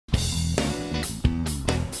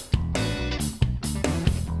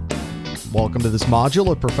Welcome to this module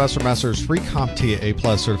of Professor Messer's free CompTIA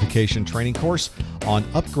A+ certification training course on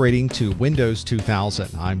upgrading to Windows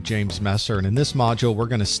 2000. I'm James Messer, and in this module, we're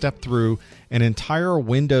going to step through an entire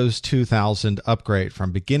Windows 2000 upgrade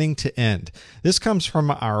from beginning to end. This comes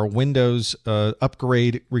from our Windows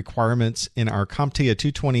upgrade requirements in our CompTIA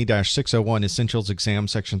 220-601 Essentials Exam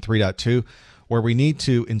Section 3.2, where we need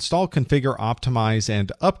to install, configure, optimize, and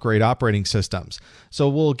upgrade operating systems. So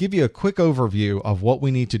we'll give you a quick overview of what we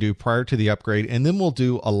need to do prior to the upgrade, and then we'll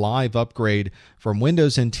do a live upgrade from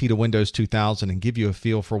Windows NT to Windows 2000 and give you a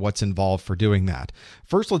feel for what's involved for doing that.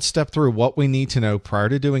 First, let's step through what we need to know prior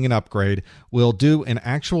to doing an upgrade. We'll do an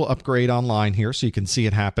actual upgrade online here so you can see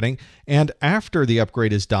it happening. And after the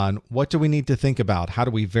upgrade is done, what do we need to think about? How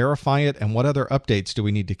do we verify it? And what other updates do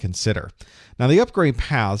we need to consider? Now, the upgrade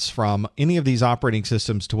paths from any of these operating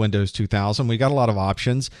systems to Windows 2000, we got a lot of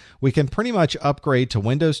options. We can pretty much upgrade to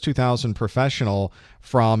Windows 2000 Professional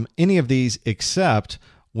from any of these except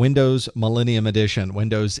Windows Millennium Edition,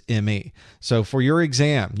 Windows ME. So for your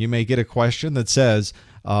exam, you may get a question that says,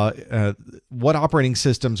 what operating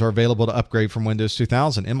systems are available to upgrade from Windows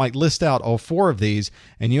 2000? It might list out all four of these,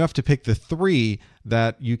 and you have to pick the three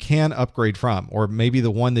that you can upgrade from, or maybe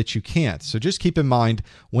the one that you can't. So just keep in mind,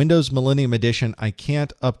 Windows Millennium Edition, I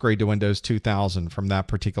can't upgrade to Windows 2000 from that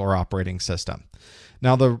particular operating system.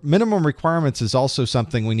 Now, the minimum requirements is also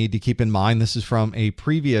something we need to keep in mind. This is from a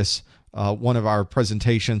previous one of our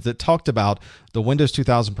presentations that talked about the Windows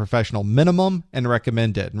 2000 Professional minimum and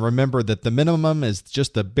recommended. And remember that the minimum is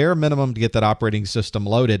just the bare minimum to get that operating system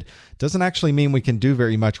loaded. Doesn't actually mean we can do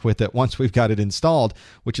very much with it once we've got it installed,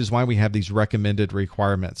 which is why we have these recommended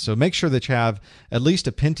requirements. So make sure that you have at least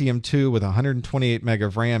a Pentium 2 with 128 meg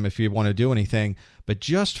of RAM if you want to do anything. But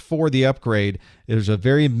just for the upgrade, there's a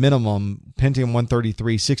very minimum Pentium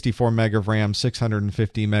 133, 64 meg of RAM,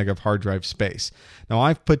 650 meg of hard drive space. Now,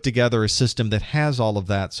 I've put together a system that has all of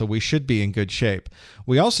that, so we should be in good shape.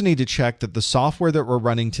 We also need to check that the software that we're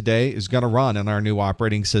running today is going to run in our new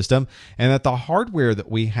operating system, and that the hardware that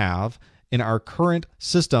we have in our current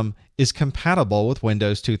system is compatible with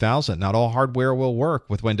Windows 2000. Not all hardware will work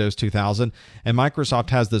with Windows 2000, and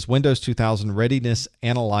Microsoft has this Windows 2000 Readiness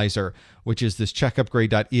Analyzer, which is this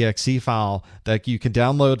checkupgrade.exe file that you can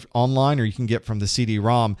download online or you can get from the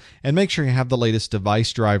CD-ROM, and make sure you have the latest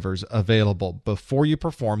device drivers available before you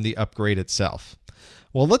perform the upgrade itself.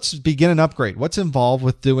 Well, let's begin an upgrade. What's involved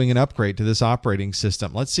with doing an upgrade to this operating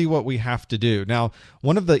system? Let's see what we have to do. Now,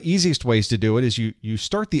 one of the easiest ways to do it is you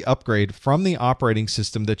start the upgrade from the operating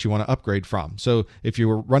system that you want to upgrade from. So if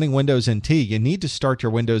you're running Windows NT, you need to start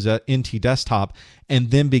your Windows NT desktop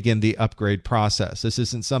and then begin the upgrade process. This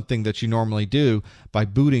isn't something that you normally do by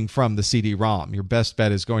booting from the CD-ROM. Your best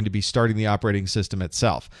bet is going to be starting the operating system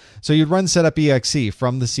itself. So you'd run setup.exe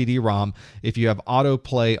from the CD-ROM. If you have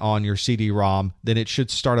autoplay on your CD-ROM, then it should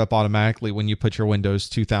start up automatically when you put your Windows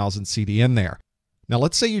 2000 CD in there. Now,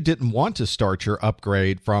 let's say you didn't want to start your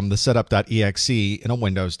upgrade from the setup.exe in a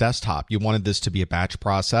Windows desktop. You wanted this to be a batch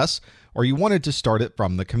process, or you wanted to start it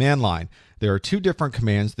from the command line. There are two different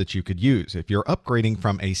commands that you could use. If you're upgrading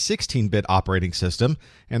from a 16-bit operating system,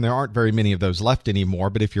 and there aren't very many of those left anymore,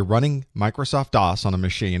 but if you're running Microsoft DOS on a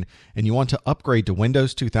machine and you want to upgrade to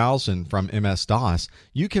Windows 2000 from MS-DOS,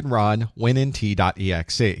 you can run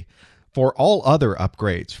winnt.exe. For all other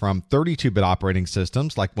upgrades from 32-bit operating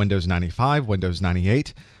systems like Windows 95, Windows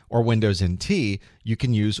 98, or Windows NT, you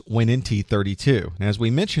can use WinNT32. And as we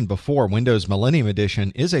mentioned before, Windows Millennium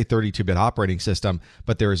Edition is a 32-bit operating system,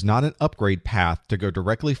 but there is not an upgrade path to go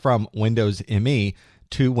directly from Windows ME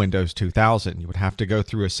to Windows 2000. You would have to go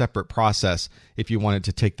through a separate process if you wanted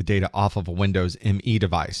to take the data off of a Windows ME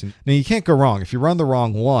device. Now, you can't go wrong. If you run the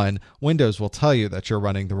wrong one, Windows will tell you that you're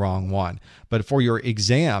running the wrong one. But for your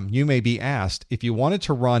exam, you may be asked, if you wanted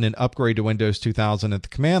to run an upgrade to Windows 2000 at the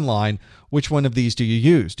command line, which one of these do you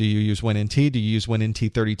use? Do you use WinNT? Do you use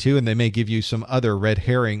WinNT32? And they may give you some other red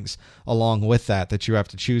herrings along with that you have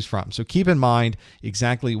to choose from. So keep in mind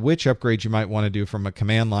exactly which upgrade you might want to do from a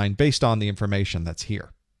command line based on the information that's here.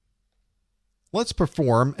 Let's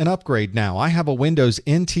perform an upgrade now. I have a Windows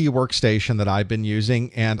NT workstation that I've been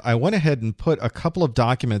using, and I went ahead and put a couple of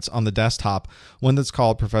documents on the desktop. One that's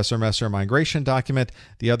called Professor Messer Migration Document,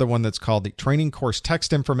 the other one that's called the Training Course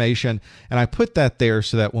Text Information, and I put that there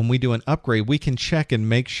so that when we do an upgrade, we can check and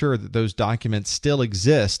make sure that those documents still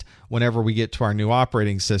exist whenever we get to our new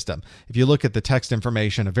operating system. If you look at the text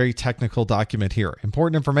information, a very technical document here,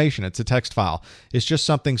 important information, it's a text file. It's just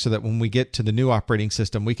something so that when we get to the new operating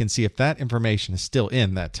system, we can see if that information is still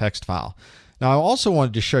in that text file. Now, I also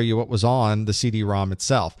wanted to show you what was on the CD-ROM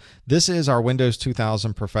itself. This is our Windows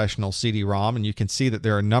 2000 Professional CD-ROM, and you can see that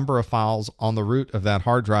there are a number of files on the root of that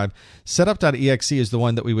hard drive. Setup.exe is the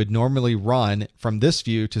one that we would normally run from this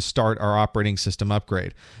view to start our operating system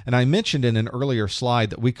upgrade. And I mentioned in an earlier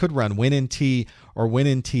slide that we could run WinNT or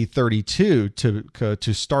WinNT32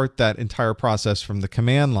 to start that entire process from the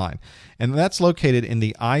command line. And that's located in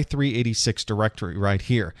the i386 directory right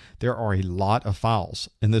here. There are a lot of files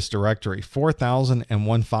in this directory,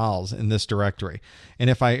 4,001 files in this directory. And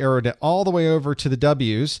if I arrowed it all the way over to the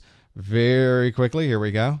W's very quickly, here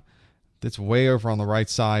we go. That's way over on the right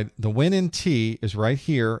side. The WinNT is right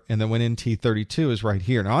here, and the WinNT32 is right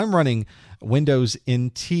here. Now I'm running Windows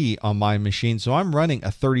NT on my machine, so I'm running a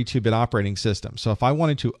 32-bit operating system. So if I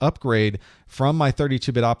wanted to upgrade from my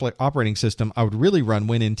 32-bit operating system, I would really run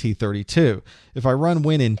WinNT32. If I run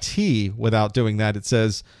WinNT without doing that, it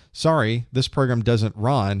says, sorry, this program doesn't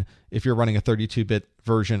run if you're running a 32-bit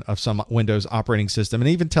version of some Windows operating system. And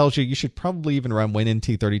it even tells you should probably even run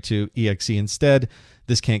WinNT32exe instead.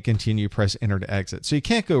 This can't continue, press enter to exit. So you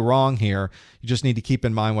can't go wrong here. You just need to keep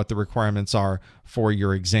in mind what the requirements are for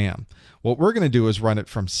your exam. What we're going to do is run it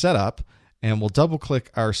from setup, and we'll double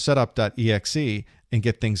click our setup.exe and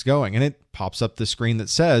get things going. And it pops up the screen that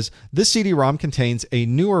says, this CD-ROM contains a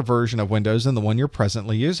newer version of Windows than the one you're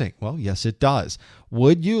presently using. Well, yes, it does.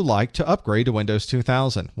 Would you like to upgrade to Windows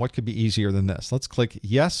 2000? What could be easier than this? Let's click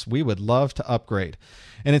yes, we would love to upgrade.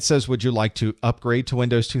 And it says, would you like to upgrade to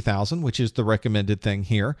Windows 2000, which is the recommended thing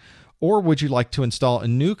here? Or would you like to install a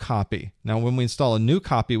new copy? Now, when we install a new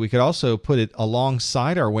copy, we could also put it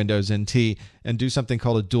alongside our Windows NT and do something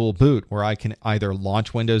called a dual boot, where I can either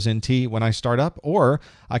launch Windows NT when I start up, or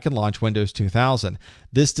I can launch Windows 2000.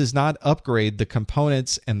 This does not upgrade the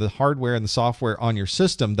components and the hardware and the software on your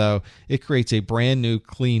system, though. It creates a brand new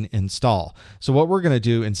clean install. So what we're going to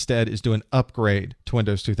do instead is do an upgrade to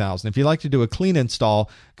Windows 2000. If you'd like to do a clean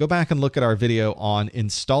install, go back and look at our video on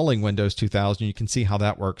installing Windows 2000. You can see how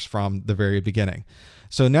that works from the very beginning.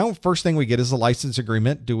 So now, first thing we get is a license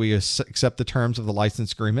agreement. Do we accept the terms of the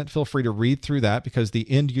license agreement? Feel free to read through that, because the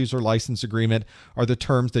end user license agreement are the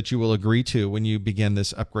terms that you will agree to when you begin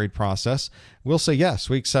this upgrade process. We'll say, yes,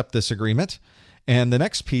 we accept this agreement. And the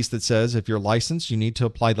next piece that says, if you're licensed, you need to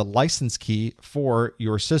apply the license key for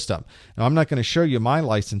your system. Now, I'm not going to show you my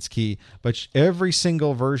license key, but every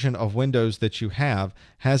single version of Windows that you have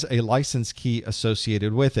has a license key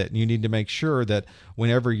associated with it. And you need to make sure that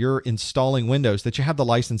whenever you're installing Windows, that you have the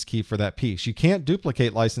license key for that piece. You can't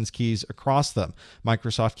duplicate license keys across them.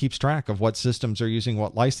 Microsoft keeps track of what systems are using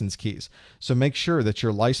what license keys. So make sure that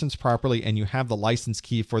you're licensed properly and you have the license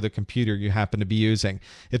key for the computer you happen to be using.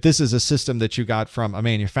 If this is a system that you got from a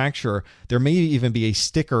manufacturer, there may even be a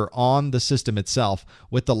sticker on the system itself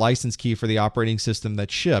with the license key for the operating system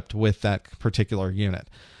that's shipped with that particular unit.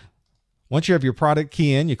 Once you have your product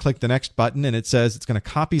key in, you click the next button, and it says it's going to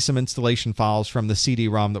copy some installation files from the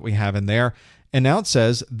CD-ROM that we have in there. And now it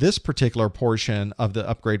says this particular portion of the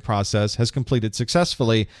upgrade process has completed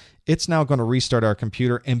successfully. It's now going to restart our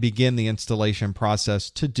computer and begin the installation process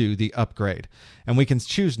to do the upgrade. And we can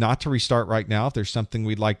choose not to restart right now if there's something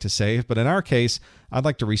we'd like to save. But in our case, I'd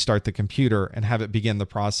like to restart the computer and have it begin the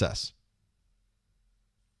process.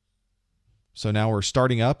 So now we're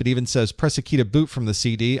starting up. It even says press a key to boot from the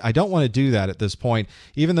CD. I don't want to do that at this point.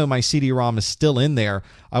 Even though my CD-ROM is still in there,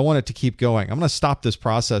 I want it to keep going. I'm going to stop this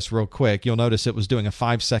process real quick. You'll notice it was doing a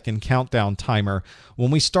 5-second countdown timer.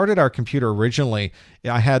 When we started our computer originally,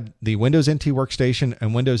 I had the Windows NT Workstation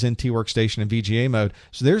and Windows NT Workstation in VGA mode.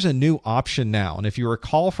 So there's a new option now. And if you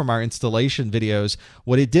recall from our installation videos,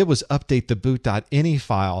 what it did was update the boot.ini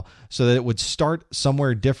file so that it would start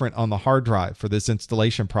somewhere different on the hard drive for this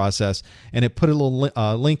installation process. And it put a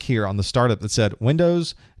little link here on the startup that said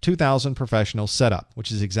Windows 2000 Professional Setup,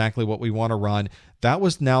 which is exactly what we want to run. That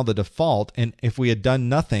was now the default, and if we had done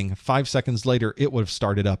nothing, 5 seconds later, it would have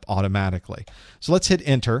started up automatically. So let's hit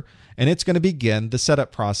enter, and it's going to begin the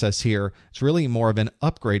setup process here. It's really more of an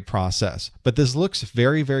upgrade process, but this looks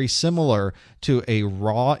very, very similar to a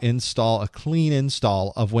raw install, a clean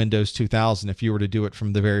install of Windows 2000 if you were to do it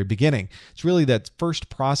from the very beginning. It's really that first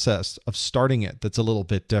process of starting it that's a little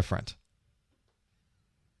bit different.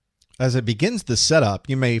 As it begins the setup,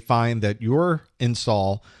 you may find that your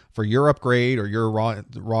install for your upgrade or your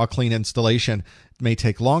raw clean installation. It may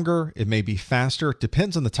take longer, it may be faster. It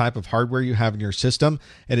depends on the type of hardware you have in your system,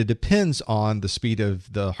 and it depends on the speed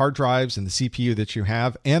of the hard drives and the CPU that you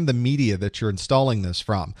have and the media that you're installing this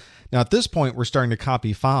from. Now at this point, we're starting to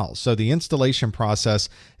copy files. So the installation process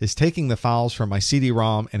is taking the files from my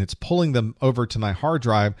CD-ROM and it's pulling them over to my hard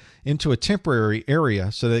drive into a temporary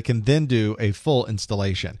area so that it can then do a full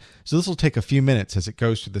installation. So this will take a few minutes as it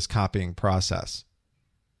goes through this copying process.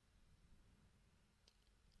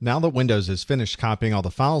 Now that Windows has finished copying all the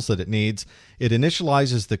files that it needs, it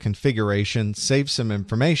initializes the configuration, saves some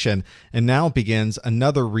information, and now begins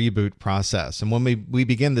another reboot process. And when we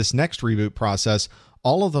begin this next reboot process,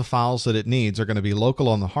 all of the files that it needs are going to be local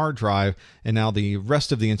on the hard drive, and now the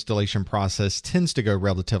rest of the installation process tends to go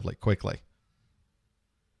relatively quickly.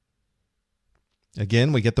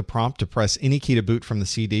 Again, we get the prompt to press any key to boot from the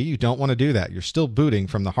CD. You don't want to do that. You're still booting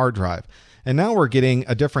from the hard drive. And now we're getting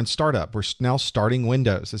a different startup. We're now starting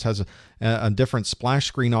Windows. This has a different splash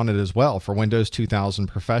screen on it as well for Windows 2000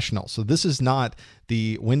 Professional. So this is not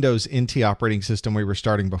the Windows NT operating system we were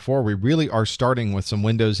starting before. We really are starting with some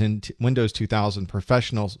Windows 2000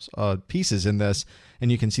 Professional pieces in this.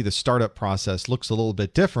 And you can see the startup process looks a little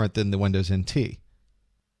bit different than the Windows NT.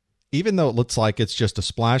 Even though it looks like it's just a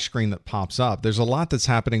splash screen that pops up, there's a lot that's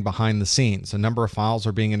happening behind the scenes. A number of files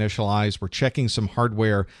are being initialized. We're checking some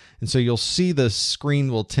hardware. And so you'll see the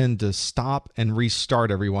screen will tend to stop and restart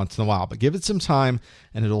every once in a while. But give it some time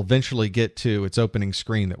and it'll eventually get to its opening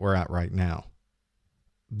screen that we're at right now.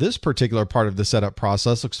 This particular part of the setup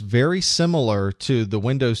process looks very similar to the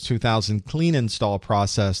Windows 2000 clean install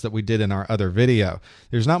process that we did in our other video.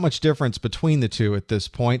 There's not much difference between the two at this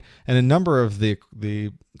point, and a number of the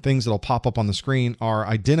things that'll pop up on the screen are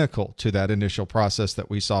identical to that initial process that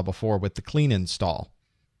we saw before with the clean install.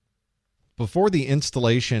 Before the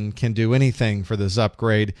installation can do anything for this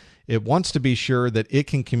upgrade, it wants to be sure that it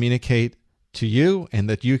can communicate to you and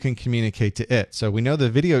that you can communicate to it. So we know the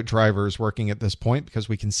video driver is working at this point because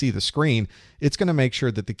we can see the screen. It's going to make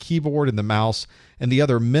sure that the keyboard and the mouse and the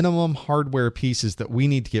other minimum hardware pieces that we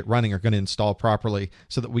need to get running are going to install properly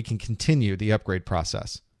so that we can continue the upgrade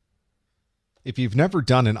process. If you've never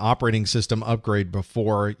done an operating system upgrade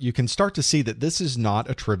before, you can start to see that this is not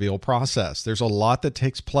a trivial process. There's a lot that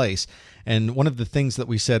takes place. And one of the things that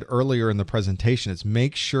we said earlier in the presentation is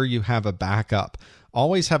make sure you have a backup.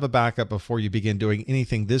 Always have a backup before you begin doing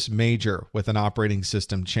anything this major with an operating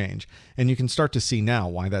system change. And you can start to see now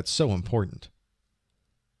why that's so important.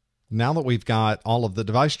 Now that we've got all of the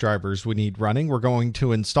device drivers we need running, we're going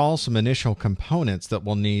to install some initial components that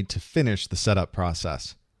we'll need to finish the setup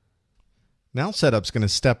process. Now setup's going to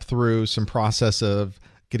step through some process of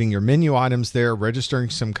getting your menu items there, registering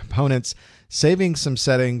some components, saving some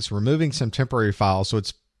settings, removing some temporary files. So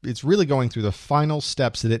it's really going through the final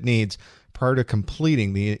steps that it needs prior to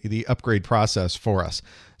completing the upgrade process for us.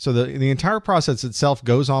 So the entire process itself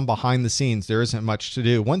goes on behind the scenes. There isn't much to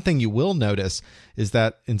do. One thing you will notice is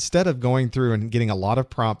that instead of going through and getting a lot of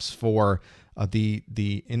prompts for the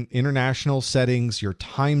international settings, your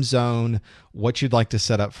time zone, what you'd like to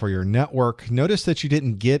set up for your network. Notice that you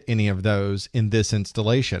didn't get any of those in this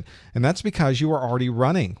installation. And that's because you were already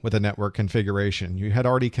running with a network configuration. You had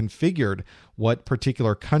already configured what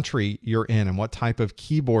particular country you're in and what type of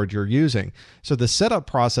keyboard you're using. So the setup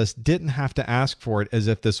process didn't have to ask for it as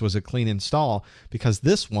if this was a clean install because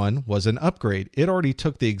this one was an upgrade. It already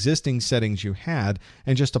took the existing settings you had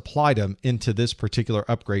and just applied them into this particular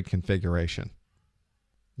upgrade configuration.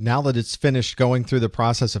 Now that it's finished going through the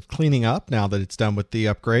process of cleaning up, now that it's done with the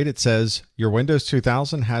upgrade, it says your Windows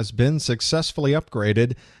 2000 has been successfully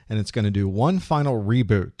upgraded, and it's going to do one final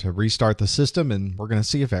reboot to restart the system, and we're going to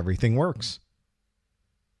see if everything works.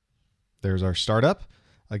 There's our startup.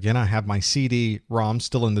 Again, I have my CD-ROM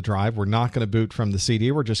still in the drive. We're not going to boot from the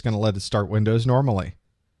CD. We're just going to let it start Windows normally.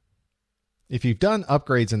 If you've done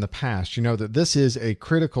upgrades in the past, you know that this is a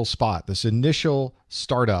critical spot, this initial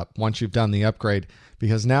startup once you've done the upgrade,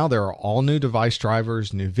 because now there are all new device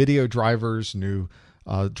drivers, new video drivers, new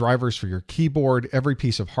drivers for your keyboard. Every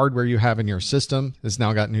piece of hardware you have in your system has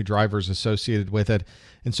now got new drivers associated with it.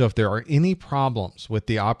 And so if there are any problems with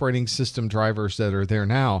the operating system drivers that are there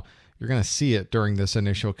now, you're going to see it during this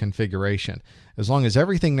initial configuration. As long as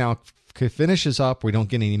everything now finishes up, we don't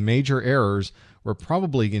get any major errors, we're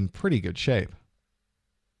probably in pretty good shape.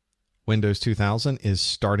 Windows 2000 is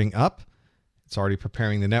starting up. It's already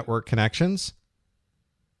preparing the network connections.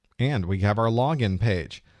 And we have our login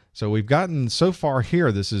page. So we've gotten so far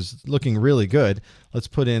here, this is looking really good. Let's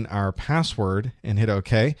put in our password and hit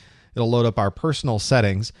OK. It'll load up our personal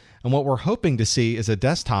settings. And what we're hoping to see is a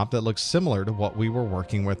desktop that looks similar to what we were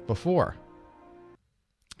working with before.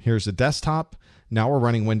 Here's the desktop. Now we're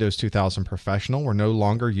running Windows 2000 Professional. We're no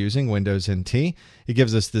longer using Windows NT. It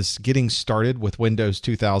gives us this Getting Started with Windows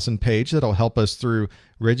 2000 page that'll help us through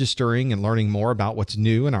registering and learning more about what's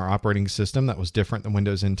new in our operating system that was different than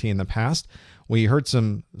Windows NT in the past. We heard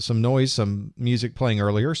some noise, some music playing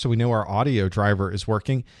earlier, so we know our audio driver is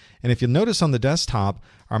working. And if you'll notice on the desktop,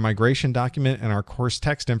 our migration document and our course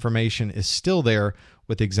text information is still there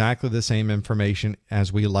with exactly the same information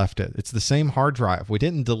as we left it. It's the same hard drive. We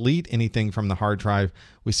didn't delete anything from the hard drive.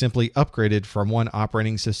 We simply upgraded from one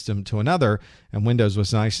operating system to another, and Windows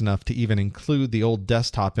was nice enough to even include the old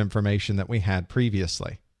desktop information that we had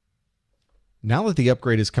previously. Now that the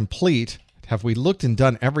upgrade is complete, have we looked and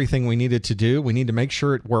done everything we needed to do? We need to make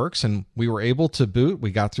sure it works, and we were able to boot.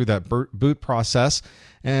 We got through that boot process,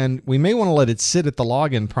 and we may want to let it sit at the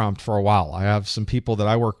login prompt for a while. I have some people that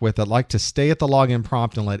I work with that like to stay at the login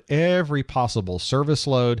prompt and let every possible service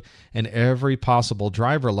load and every possible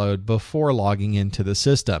driver load before logging into the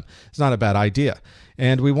system. It's not a bad idea.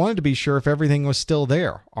 And we wanted to be sure if everything was still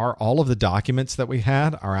there. Are all of the documents that we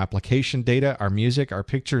had, our application data, our music, our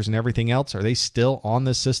pictures, and everything else, are they still on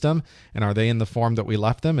the system? And are they in the form that we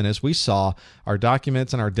left them? And as we saw, our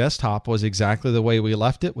documents and our desktop was exactly the way we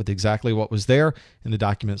left it with exactly what was there, and the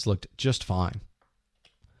documents looked just fine.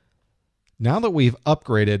 Now that we've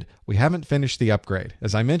upgraded, we haven't finished the upgrade.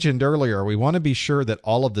 As I mentioned earlier, we want to be sure that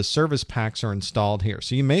all of the service packs are installed here.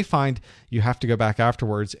 So you may find you have to go back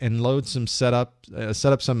afterwards and load some set up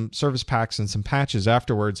some service packs and some patches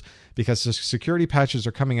afterwards, because the security patches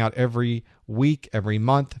are coming out every week, every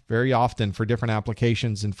month, very often for different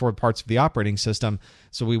applications and for parts of the operating system.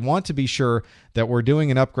 So we want to be sure that we're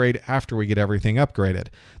doing an upgrade after we get everything upgraded.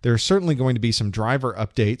 There's certainly going to be some driver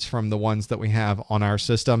updates from the ones that we have on our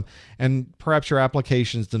system, and perhaps your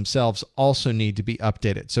applications themselves also need to be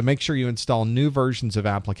updated. So make sure you install new versions of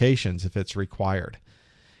applications if it's required.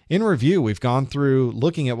 In review, we've gone through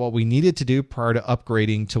looking at what we needed to do prior to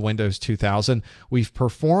upgrading to Windows 2000. We've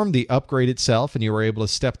performed the upgrade itself, and you were able to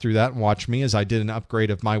step through that and watch me as I did an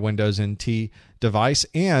upgrade of my Windows NT device.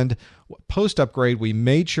 And post-upgrade, we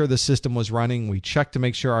made sure the system was running. We checked to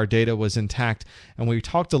make sure our data was intact, and we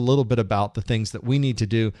talked a little bit about the things that we need to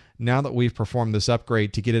do now that we've performed this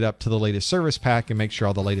upgrade to get it up to the latest service pack and make sure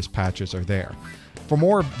all the latest patches are there. For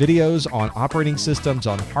more videos on operating systems,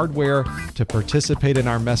 on hardware, to participate in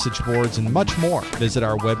our message boards, and much more, visit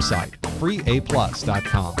our website,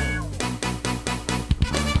 freeaplus.com.